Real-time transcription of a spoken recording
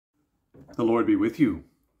The Lord be with you,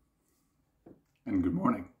 and good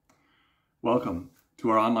morning. Welcome to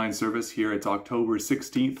our online service here. It's October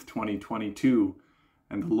 16th, 2022,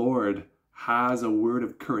 and the Lord has a word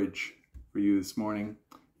of courage for you this morning.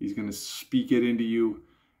 He's going to speak it into you.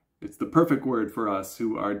 It's the perfect word for us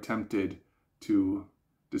who are tempted to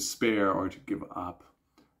despair or to give up.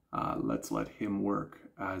 Let's let him work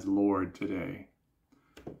as Lord today.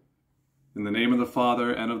 In the name of the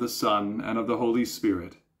Father, and of the Son, and of the Holy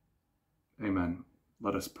Spirit. Amen.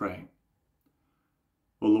 Let us pray.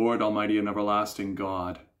 O Lord, almighty and everlasting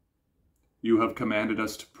God, you have commanded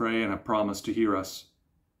us to pray and have promised to hear us.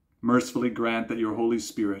 Mercifully grant that your Holy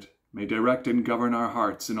Spirit may direct and govern our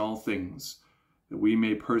hearts in all things, that we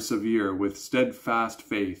may persevere with steadfast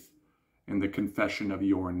faith in the confession of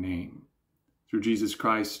your name. Through Jesus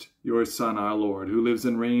Christ, your Son, our Lord, who lives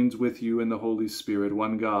and reigns with you in the Holy Spirit,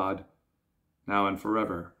 one God, now and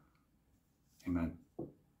forever. Amen.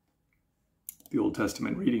 The Old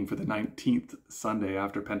Testament reading for the 19th Sunday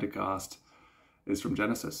after Pentecost is from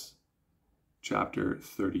Genesis, chapter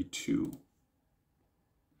 32.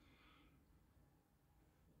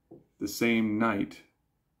 The same night,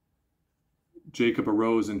 Jacob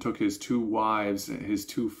arose and took his 2 wives, his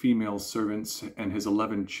 2 female servants, and his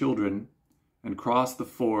 11 children, and crossed the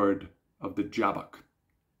ford of the Jabbok.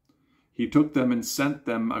 He took them and sent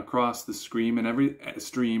them across the stream and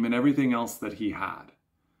everything else that he had.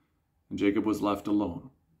 And Jacob was left alone.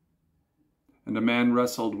 And a man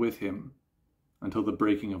wrestled with him until the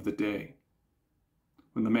breaking of the day.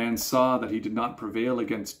 When the man saw that he did not prevail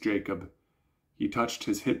against Jacob, he touched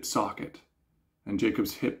his hip socket, and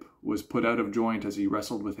Jacob's hip was put out of joint as he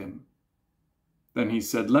wrestled with him. Then he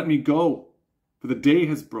said, "Let me go, for the day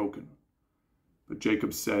has broken." But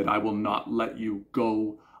Jacob said, "I will not let you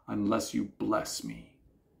go unless you bless me."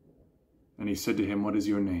 And he said to him, "What is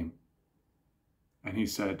your name?" And he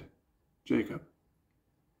said, "Jacob."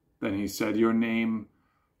 Then he said, "Your name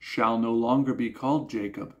shall no longer be called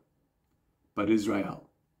Jacob, but Israel,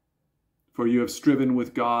 for you have striven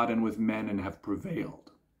with God and with men and have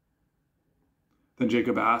prevailed." Then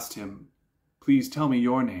Jacob asked him, "Please tell me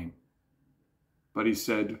your name." But he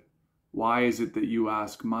said, "Why is it that you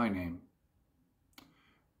ask my name?"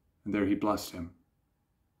 And there he blessed him.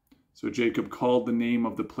 So Jacob called the name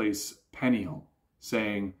of the place Peniel,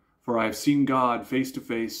 saying, "For I have seen God face to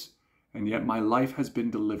face, and yet my life has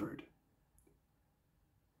been delivered."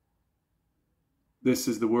 This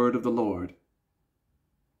is the word of the Lord.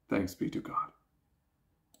 Thanks be to God.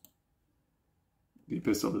 The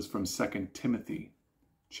epistle is from 2 Timothy,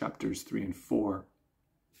 chapters 3 and 4.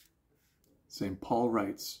 St. Paul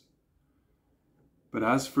writes, "But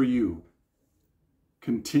as for you,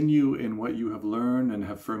 continue in what you have learned and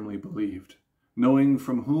have firmly believed, knowing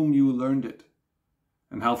from whom you learned it,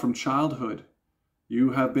 and how from childhood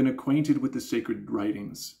you have been acquainted with the sacred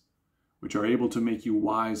writings, which are able to make you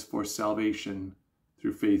wise for salvation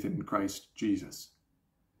through faith in Christ Jesus.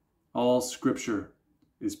 All Scripture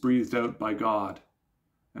is breathed out by God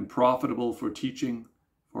and profitable for teaching,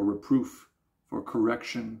 for reproof, for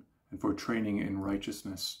correction, and for training in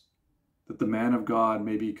righteousness, that the man of God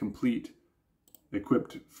may be complete,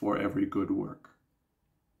 equipped for every good work.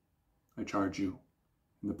 I charge you,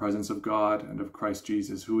 in the presence of God and of Christ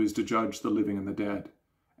Jesus, who is to judge the living and the dead,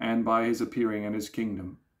 and by his appearing and his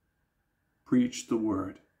kingdom, preach the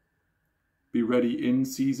word. Be ready in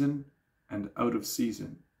season and out of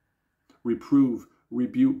season. Reprove,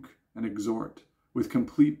 rebuke, and exhort with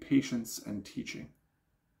complete patience and teaching.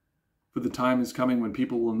 For the time is coming when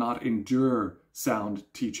people will not endure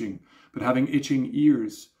sound teaching, but having itching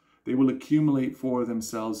ears, they will accumulate for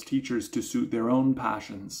themselves teachers to suit their own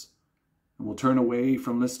passions, and will turn away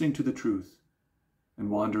from listening to the truth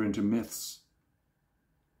and wander into myths.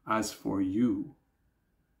 As for you,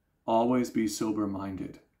 always be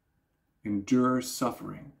sober-minded, endure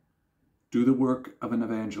suffering, do the work of an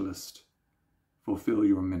evangelist, fulfill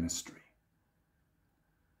your ministry."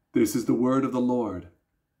 This is the word of the Lord.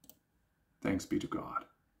 Thanks be to God.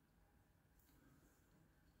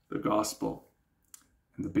 The gospel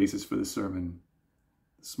and the basis for the sermon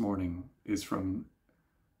this morning is from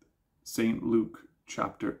St. Luke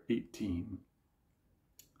chapter 18.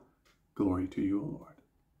 Glory to you, O Lord.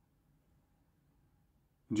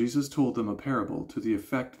 And Jesus told them a parable to the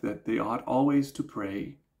effect that they ought always to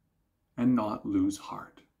pray and not lose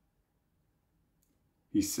heart.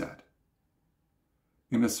 He said,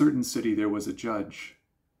 "In a certain city there was a judge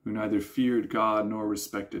who neither feared God nor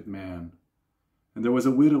respected man. And there was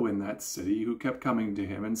a widow in that city who kept coming to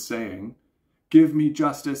him and saying, 'Give me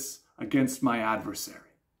justice against my adversary.'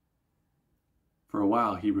 For a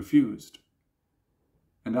while he refused.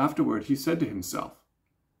 And afterward he said to himself,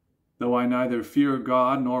 Though I neither fear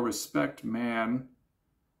God nor respect man,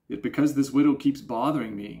 yet because this widow keeps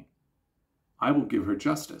bothering me, I will give her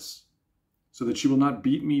justice, so that she will not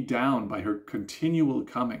beat me down by her continual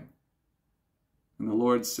coming. And the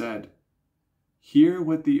Lord said, Hear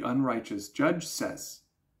what the unrighteous judge says.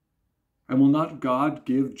 And will not God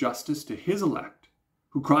give justice to his elect,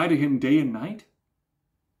 who cry to him day and night?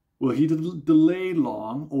 Will he delay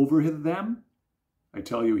long over them? I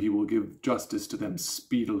tell you, he will give justice to them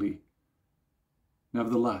speedily.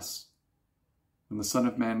 Nevertheless, when the Son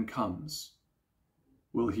of Man comes,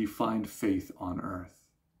 will he find faith on earth?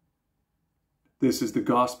 This is the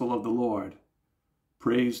gospel of the Lord.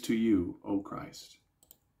 Praise to you, O Christ.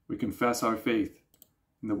 We confess our faith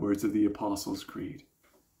in the words of the Apostles' Creed.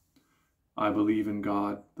 I believe in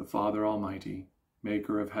God, the Father Almighty,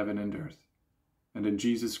 maker of heaven and earth, and in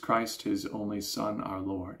Jesus Christ, his only Son, our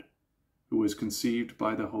Lord, who was conceived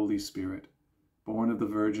by the Holy Spirit, born of the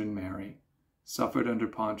Virgin Mary, suffered under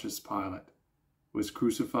Pontius Pilate, was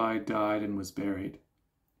crucified, died, and was buried.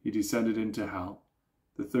 He descended into hell.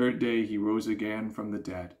 The third day he rose again from the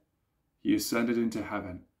dead. He ascended into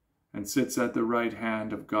heaven, and sits at the right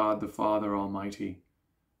hand of God the Father Almighty.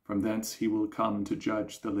 From thence he will come to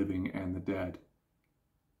judge the living and the dead.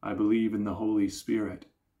 I believe in the Holy Spirit,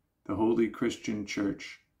 the holy Christian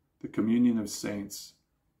Church, the communion of saints,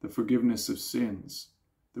 the forgiveness of sins,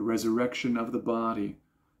 the resurrection of the body,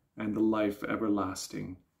 and the life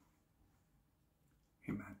everlasting.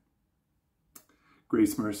 Amen.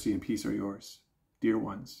 Grace, mercy, and peace are yours, dear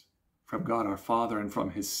ones, from God our Father and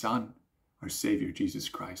from his Son, our Savior, Jesus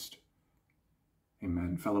Christ.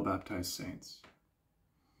 Amen. Fellow baptized saints,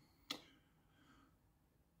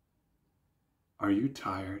 are you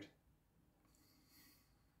tired?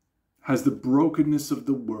 Has the brokenness of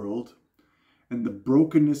the world and the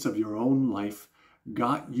brokenness of your own life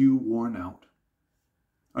got you worn out?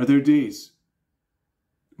 Are there days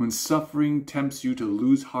when suffering tempts you to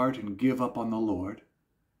lose heart and give up on the Lord?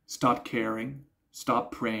 Stop caring,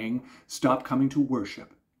 stop praying, stop coming to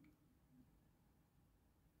worship.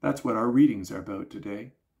 That's what our readings are about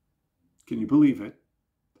today. Can you believe it?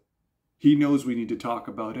 He knows we need to talk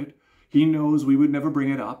about it. He knows we would never bring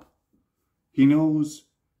it up. He knows,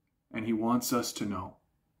 and he wants us to know,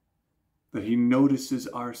 that he notices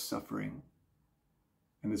our suffering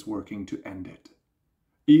and is working to end it.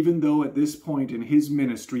 Even though at this point in his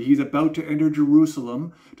ministry, he's about to enter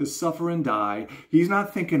Jerusalem to suffer and die, he's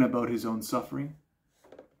not thinking about his own suffering.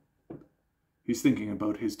 He's thinking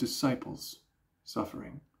about his disciples'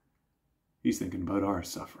 suffering. He's thinking about our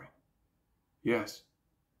suffering. Yes,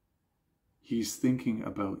 he's thinking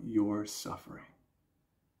about your suffering.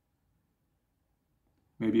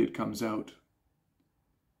 Maybe it comes out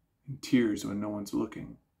in tears when no one's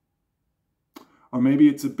looking. Or maybe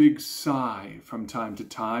it's a big sigh from time to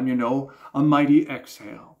time, you know, a mighty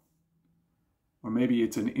exhale. Or maybe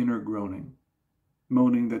it's an inner groaning,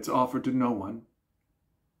 moaning that's offered to no one.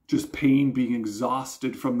 Just pain being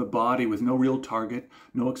exhausted from the body with no real target,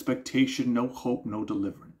 no expectation, no hope, no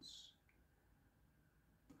deliverance.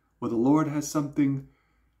 Well, the Lord has something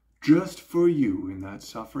just for you in that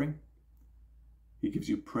suffering. He gives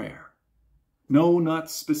you prayer. No,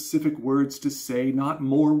 not specific words to say, not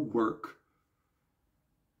more work.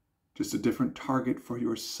 Just a different target for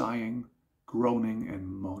your sighing, groaning, and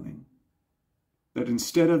moaning. That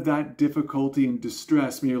instead of that difficulty and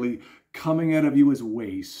distress merely coming out of you as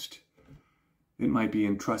waste, it might be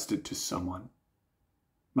entrusted to someone.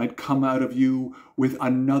 Might come out of you with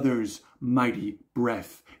another's mighty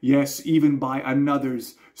breath. Yes, even by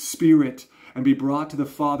another's spirit, and be brought to the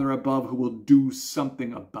Father above who will do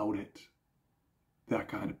something about it. That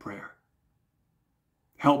kind of prayer.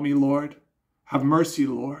 Help me, Lord. Have mercy,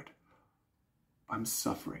 Lord. I'm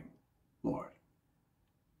suffering, Lord.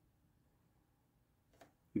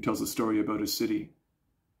 He tells a story about a city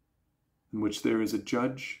in which there is a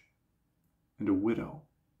judge and a widow.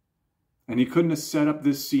 And he couldn't have set up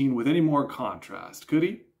this scene with any more contrast, could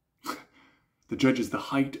he? The judge is the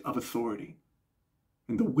height of authority,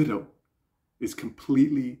 and the widow is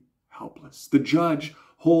completely helpless. The judge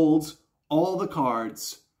holds all the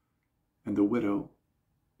cards, and the widow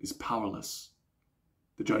is powerless.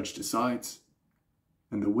 The judge decides,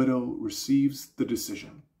 and the widow receives the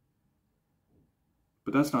decision.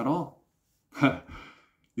 But that's not all.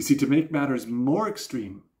 You see, to make matters more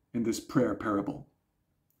extreme in this prayer parable,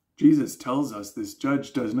 Jesus tells us this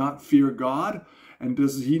judge does not fear God, and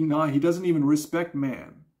he doesn't even respect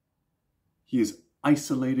man. He is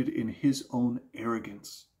isolated in his own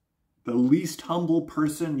arrogance. The least humble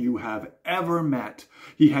person you have ever met.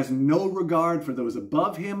 He has no regard for those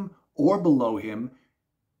above him or below him,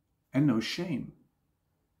 and no shame.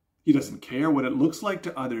 He doesn't care what it looks like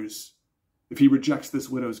to others if he rejects this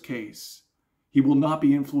widow's case. He will not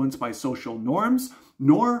be influenced by social norms,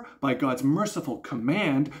 nor by God's merciful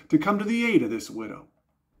command to come to the aid of this widow.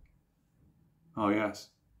 Oh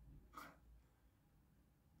yes,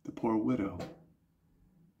 the poor widow.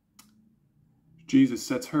 Jesus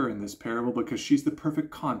sets her in this parable because she's the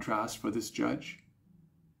perfect contrast for this judge.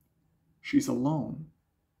 She's alone.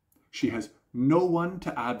 She has no one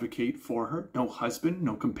to advocate for her, no husband,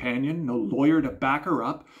 no companion, no lawyer to back her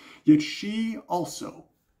up, yet she also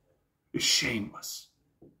is shameless,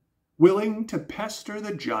 willing to pester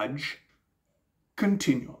the judge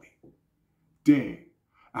continually, day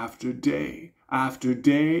after day after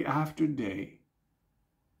day after day.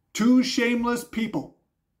 Two shameless people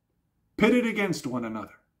pitted against one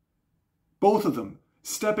another, both of them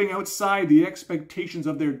stepping outside the expectations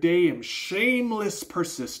of their day in shameless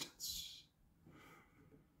persistence.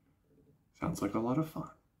 Sounds like a lot of fun.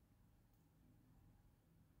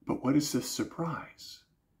 But what is the surprise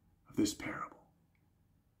of this parable?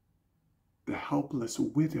 The helpless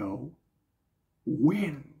widow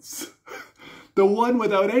wins. The one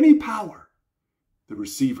without any power, the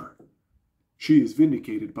receiver. She is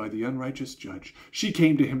vindicated by the unrighteous judge. She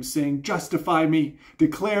came to him saying, "Justify me,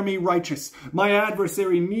 declare me righteous. My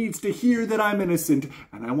adversary needs to hear that I'm innocent,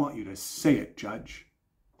 and I want you to say it, judge.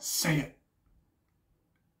 Say it.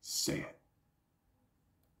 Say it."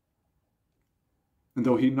 And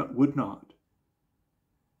though he would not,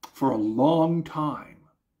 for a long time,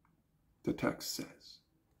 the text says,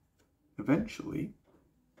 eventually,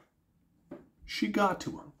 she got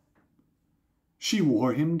to him. She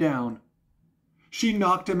wore him down. She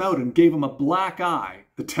knocked him out and gave him a black eye,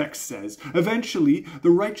 the text says. Eventually,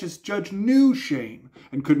 the righteous judge knew shame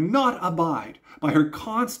and could not abide by her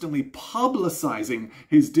constantly publicizing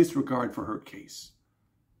his disregard for her case.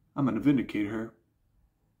 I'm going to vindicate her,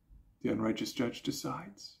 the unrighteous judge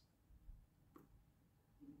decides.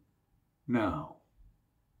 Now,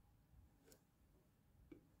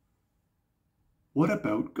 what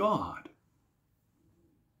about God?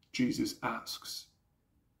 Jesus asks.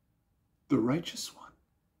 The righteous one.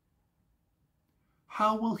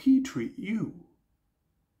 How will he treat you?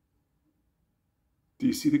 Do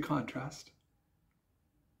you see the contrast?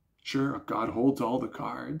 Sure, God holds all the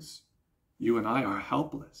cards. You and I are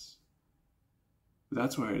helpless.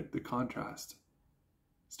 That's where the contrast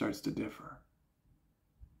starts to differ.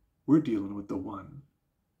 We're dealing with the one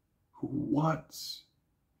who wants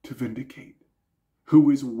to vindicate, who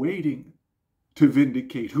is waiting to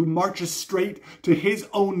vindicate, who marches straight to his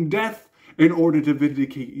own death in order to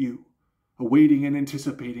vindicate you, awaiting and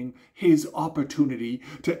anticipating his opportunity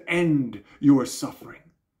to end your suffering.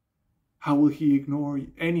 How will he ignore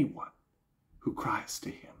anyone who cries to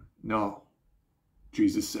him? No,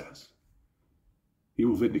 Jesus says. He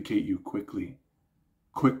will vindicate you quickly,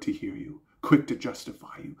 quick to hear you, quick to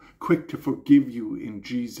justify you, quick to forgive you in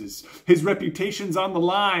Jesus. His reputation's on the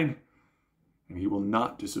line, and he will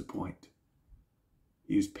not disappoint.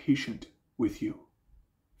 He is patient with you,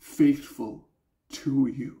 faithful to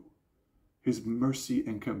you. His mercy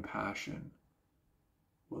and compassion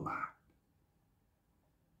will act.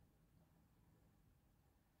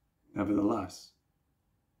 Nevertheless,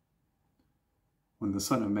 when the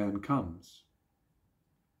Son of Man comes,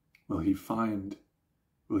 will he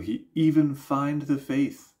even find the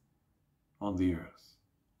faith on the earth?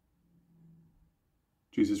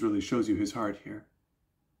 Jesus really shows you his heart here.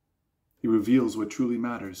 He reveals what truly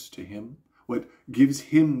matters to him, what gives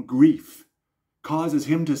him grief, causes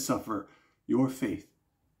him to suffer, your faith.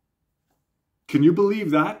 Can you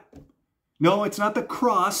believe that? No, it's not the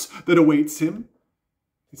cross that awaits him.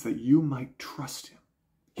 It's that you might trust him.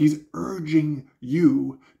 He's urging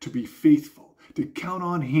you to be faithful, to count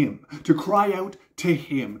on him, to cry out to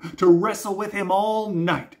him, to wrestle with him all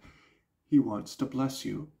night. He wants to bless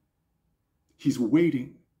you. He's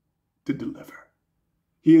waiting to deliver.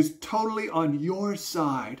 He is totally on your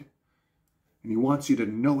side, and he wants you to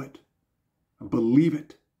know it and believe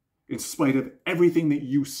it in spite of everything that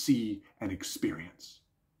you see and experience.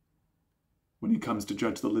 When he comes to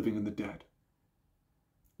judge the living and the dead,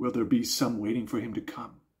 will there be some waiting for him to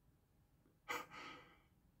come?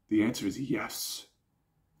 The answer is yes.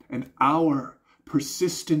 And our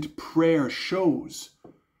persistent prayer shows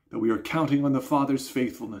that we are counting on the Father's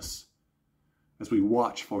faithfulness as we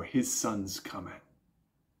watch for his Son's coming.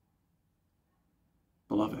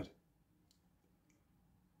 Beloved,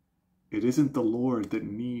 it isn't the Lord that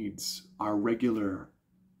needs our regular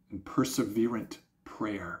and perseverant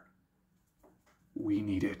prayer. We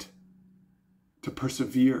need it to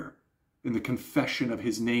persevere in the confession of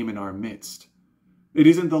his name in our midst, It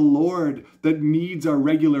isn't the Lord that needs our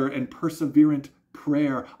regular and perseverant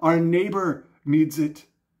prayer. Our neighbor needs it.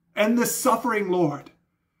 End the suffering, Lord.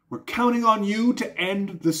 We're counting on you to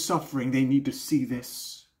end the suffering. They need to see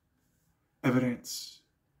this evidence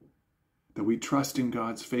that we trust in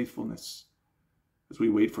God's faithfulness as we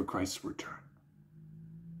wait for Christ's return.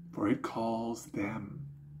 For it calls them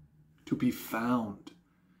to be found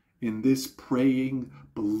in this praying,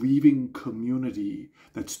 believing community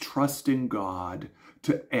that's trusting God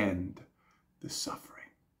to end the suffering.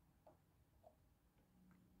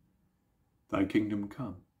 Thy kingdom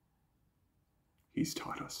come. He's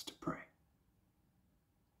taught us to pray.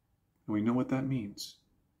 And we know what that means.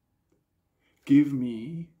 Give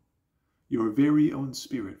me your very own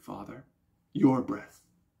Spirit, Father, your breath,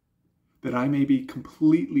 that I may be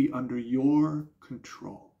completely under your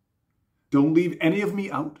control. Don't leave any of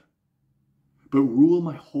me out, but rule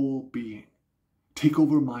my whole being. Take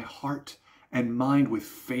over my heart and mind with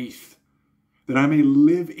faith, that I may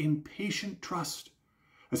live in patient trust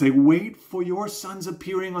as I wait for your Son's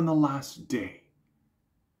appearing on the last day.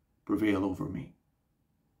 Prevail over me,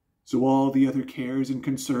 so all the other cares and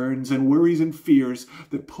concerns and worries and fears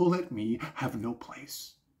that pull at me have no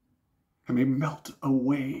place. I may melt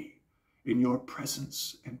away in your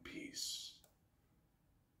presence and peace.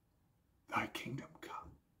 Thy kingdom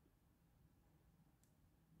come.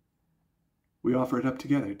 We offer it up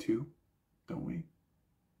together too, don't we?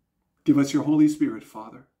 Give us your Holy Spirit,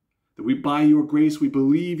 Father, that we by your grace we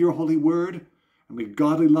believe your holy word and lead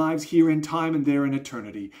godly lives here in time and there in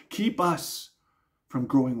eternity. Keep us from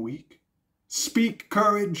growing weak. Speak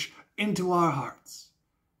courage into our hearts.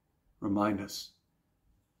 Remind us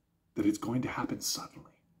that it's going to happen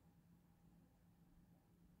suddenly.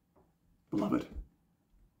 Beloved,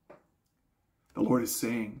 the Lord is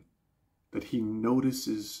saying that he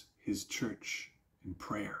notices his church in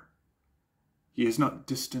prayer. He is not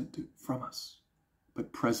distant from us,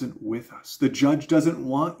 but present with us. The judge doesn't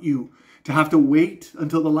want you to have to wait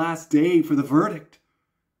until the last day for the verdict.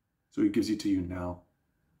 So he gives it to you now.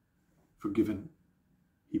 Forgiven,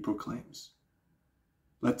 he proclaims.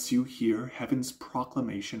 Lets you hear heaven's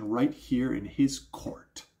proclamation right here in his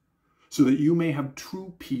court, so that you may have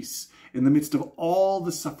true peace in the midst of all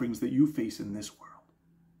the sufferings that you face in this world.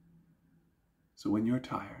 So when you're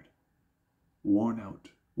tired, worn out,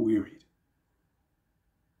 wearied,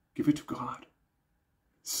 give it to God.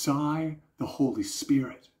 Sigh the Holy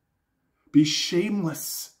Spirit. Be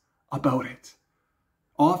shameless about it.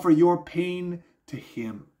 Offer your pain to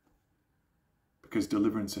him, because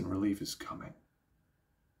deliverance and relief is coming.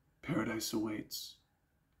 Paradise awaits,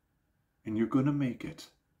 and you're going to make it,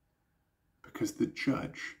 because the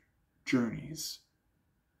judge journeys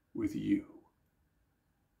with you.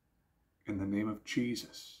 In the name of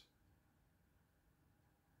Jesus,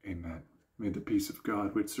 amen. May the peace of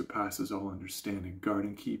God, which surpasses all understanding, guard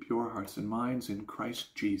and keep your hearts and minds in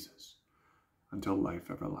Christ Jesus until life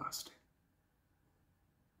everlasting.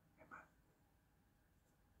 Amen.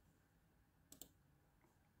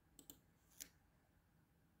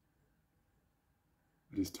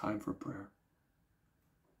 It is time for prayer.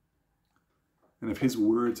 And if his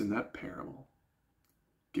words in that parable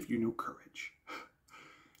give you no courage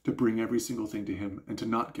to bring every single thing to him and to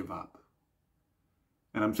not give up.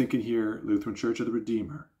 And I'm thinking here, Lutheran Church of the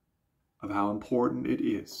Redeemer, of how important it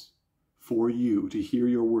is for you to hear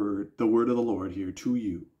your word, the word of the Lord here to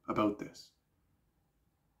you about this.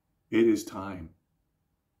 It is time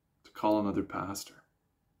to call another pastor,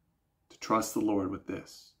 to trust the Lord with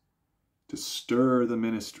this, to stir the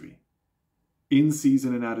ministry in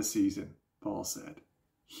season and out of season, Paul said.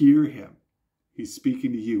 Hear him. He's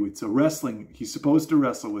speaking to you. It's a wrestling. He's supposed to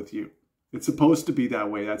wrestle with you. It's supposed to be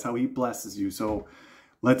that way. That's how he blesses you. So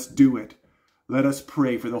let's do it. Let us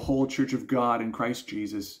pray for the whole church of God in Christ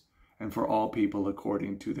Jesus and for all people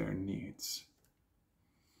according to their needs.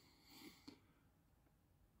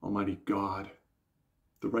 Almighty God,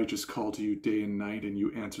 the righteous call to you day and night, and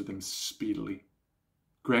you answer them speedily.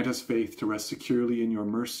 Grant us faith to rest securely in your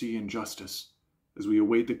mercy and justice as we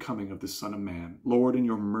await the coming of the Son of Man. Lord, in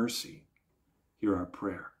your mercy, hear our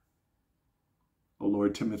prayer. O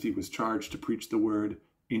Lord, Timothy was charged to preach the word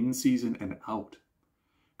in season and out.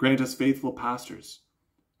 Grant us faithful pastors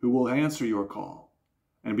who will answer your call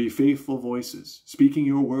and be faithful voices, speaking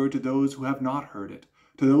your word to those who have not heard it,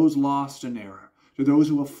 to those lost in error, to those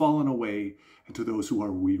who have fallen away, and to those who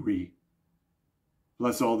are weary.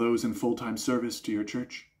 Bless all those in full-time service to your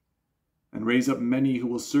church, and raise up many who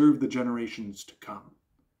will serve the generations to come.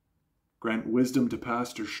 Grant wisdom to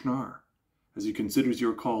Pastor Schnarr as he considers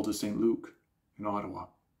your call to St. Luke in Ottawa.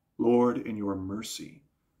 Lord, in your mercy,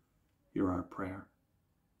 hear our prayer.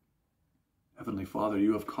 Heavenly Father,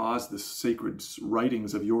 you have caused the sacred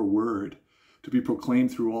writings of your word to be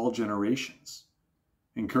proclaimed through all generations.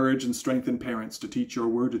 Encourage and strengthen parents to teach your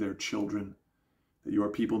word to their children, that your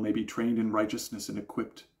people may be trained in righteousness and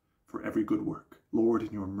equipped for every good work. Lord,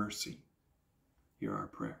 in your mercy, hear our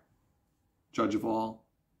prayer. Judge of all,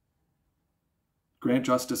 grant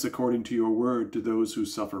justice according to your word to those who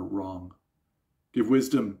suffer wrong. Give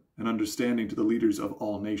wisdom and understanding to the leaders of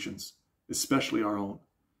all nations, especially our own,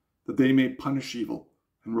 that they may punish evil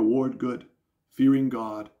and reward good, fearing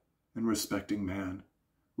God and respecting man.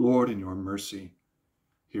 Lord, in your mercy,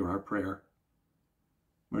 hear our prayer.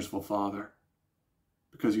 Merciful Father,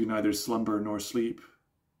 because you neither slumber nor sleep,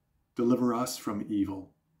 deliver us from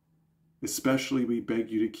evil. Especially we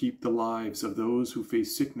beg you to keep the lives of those who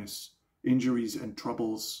face sickness, injuries, and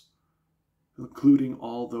troubles, including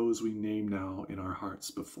all those we name now in our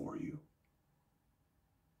hearts before you.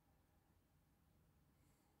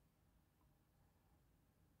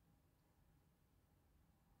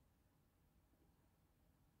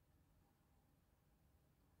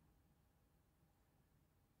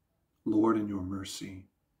 Lord, in your mercy,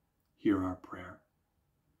 hear our prayer.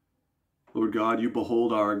 Lord God, you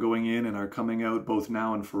behold our going in and our coming out, both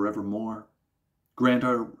now and forevermore. Grant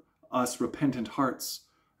us repentant hearts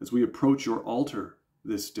as we approach your altar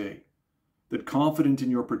this day, that confident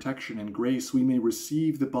in your protection and grace, we may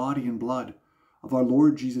receive the body and blood of our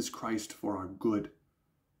Lord Jesus Christ for our good.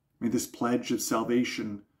 May this pledge of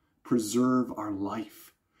salvation preserve our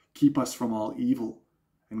life, keep us from all evil,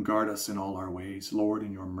 and guard us in all our ways. Lord,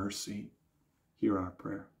 in your mercy, hear our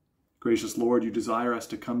prayer. Gracious Lord, you desire us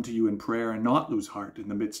to come to you in prayer and not lose heart in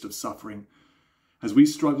the midst of suffering. As we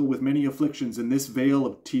struggle with many afflictions in this vale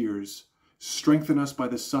of tears, strengthen us by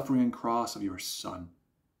the suffering and cross of your Son.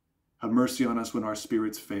 Have mercy on us when our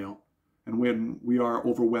spirits fail and when we are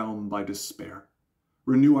overwhelmed by despair.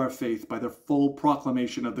 Renew our faith by the full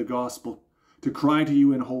proclamation of the gospel, to cry to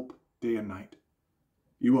you in hope day and night.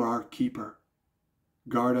 You are our keeper.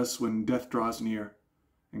 Guard us when death draws near,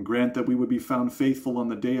 and grant that we would be found faithful on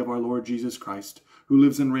the day of our Lord Jesus Christ, who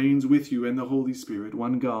lives and reigns with you in the Holy Spirit,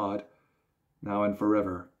 one God, now and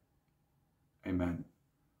forever. Amen.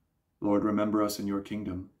 Lord, remember us in your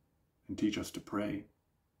kingdom, and teach us to pray.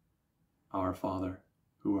 Our Father,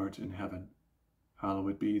 who art in heaven,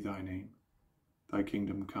 hallowed be thy name. Thy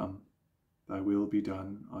kingdom come, thy will be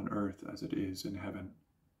done on earth as it is in heaven.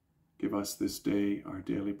 Give us this day our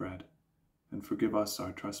daily bread, and forgive us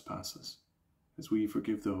our trespasses, as we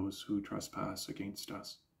forgive those who trespass against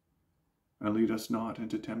us. And lead us not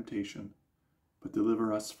into temptation, but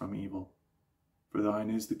deliver us from evil. For thine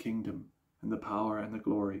is the kingdom, and the power, and the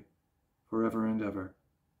glory, forever and ever.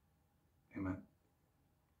 Amen.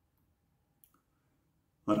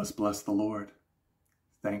 Let us bless the Lord.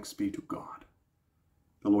 Thanks be to God.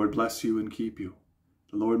 The Lord bless you and keep you.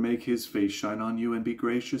 The Lord make his face shine on you and be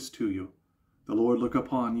gracious to you. The Lord look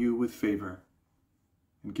upon you with favor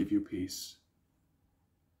and give you peace.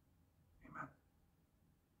 Amen.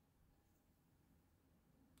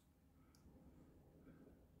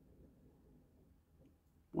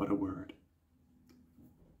 What a word.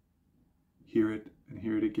 Hear it and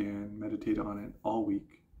hear it again. Meditate on it all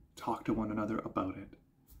week. Talk to one another about it.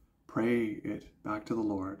 Pray it back to the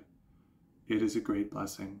Lord. It is a great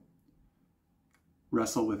blessing.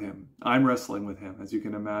 Wrestle with him. I'm wrestling with him, as you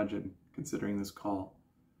can imagine, considering this call.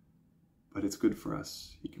 But it's good for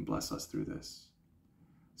us. He can bless us through this.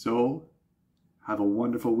 So, have a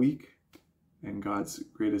wonderful week, and God's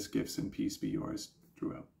greatest gifts and peace be yours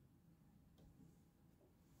throughout.